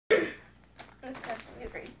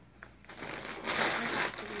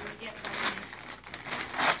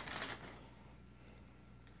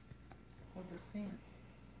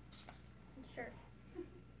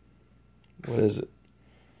What is it?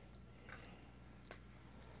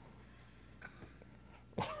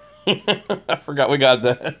 I forgot we got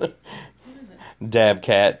that. What is it? Dab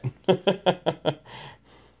cat. Is that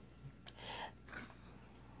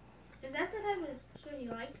the type of shirt he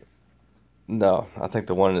likes? No, I think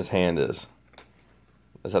the one in his hand is.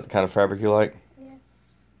 Is that the kind of fabric you like? Yeah.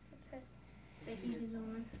 The heat is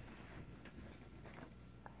on.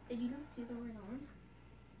 Did you not see the word on?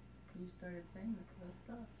 You started saying this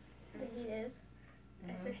stuff. The heat is.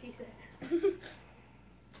 That's what she said.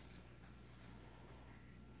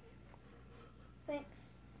 Thanks.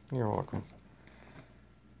 You're welcome.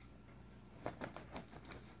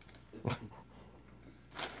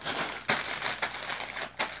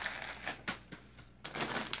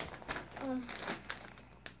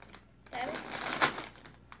 Got it?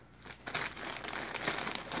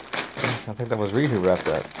 I think that was Reed who wrapped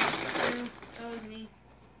that. That was me.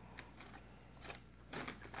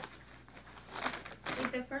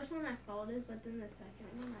 Like the first one I folded, but then the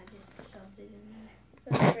second one I just shoved it in there.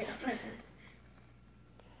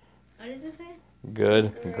 What does it say?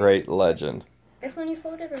 Good, great legend. This one you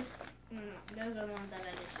folded or? No, those are the ones that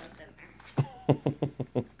I just shoved in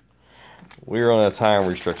there. We were on a time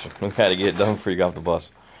restriction. We had to get it done before you got off the bus.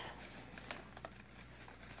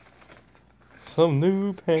 Some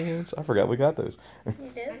new pants. I forgot we got those. You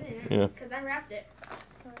did? I didn't. Yeah. Because I wrapped it.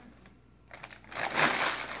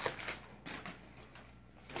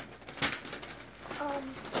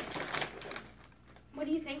 What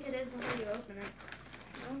do you think it is before you open it?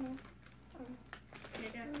 I don't know.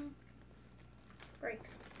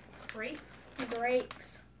 Grapes. Grapes?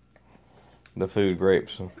 Grapes. The food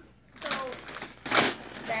grapes. So,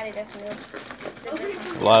 Daddy definitely did this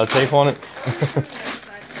one. A lot of tape on it.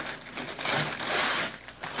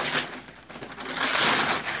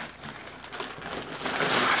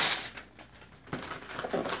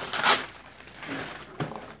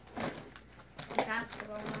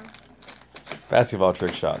 Basketball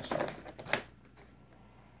trick shots.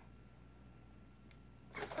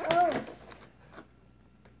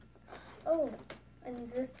 Oh, and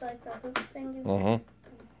is this like the hoop thing you Mm-hmm.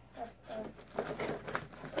 That's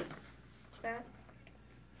that.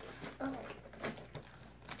 Oh.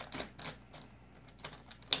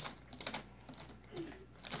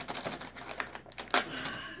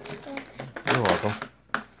 Thanks. You're welcome.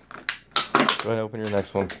 Go ahead and open your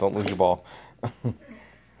next one. Don't lose your ball. Is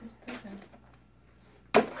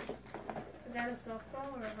that a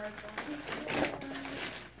softball or a hard ball?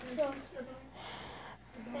 Softball.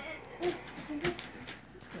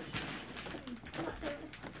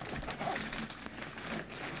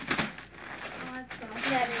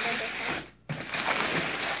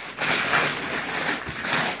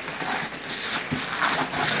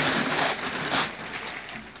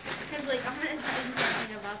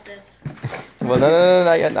 Well, no,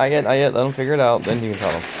 not yet. Let them figure it out. Then you can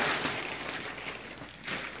tell them.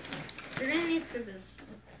 You're gonna need scissors.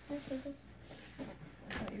 Here's scissors. I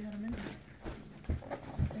thought you had them in there.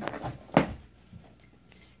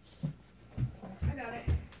 I got it.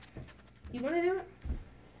 You wanna do it?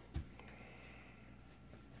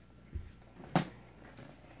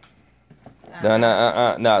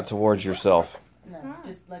 No, towards yourself. No,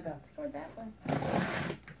 just let go. Let's go that way.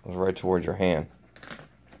 It was right towards your hand.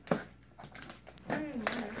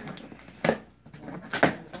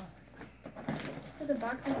 There's a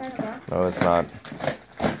box inside a box. No, it's not.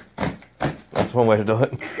 That's one way to do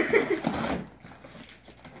it.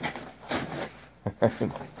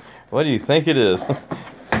 What do you think it is?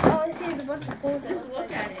 All I see is a bunch of holes. Just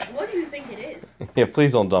look at it. What do you think it is? Yeah,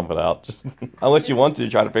 please don't dump it out. Just unless you want to,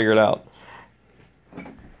 try to figure it out. Oh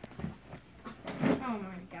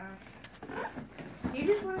my gosh. Do you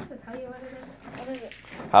just want us to tell you what it is? What is it?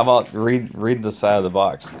 How about read the side of the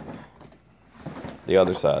box? The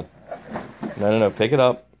other side. No. Pick it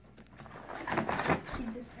up.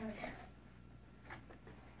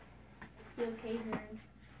 Steel cage ring.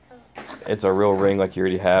 It's a real ring like you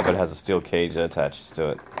already have, but it has a steel cage that attaches to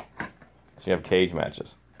it. So you have cage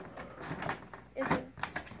matches.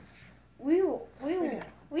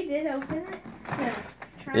 We did open it.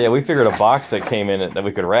 Yeah, we figured a box that came in it that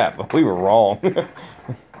we could wrap, but we were wrong.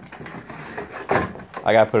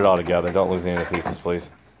 I gotta put it all together. Don't lose any of the pieces, please.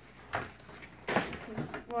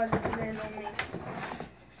 Well, this is only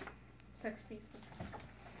 6 pieces.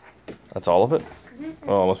 That's all of it? Mm-hmm.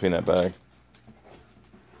 Oh, it must be in that bag.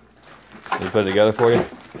 Did you put it together for you?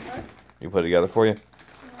 What? You put it together for you?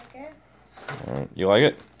 Okay. Alright. You like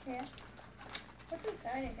it? Yeah. What's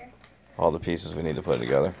inside of here? All the pieces we need to put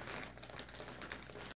together.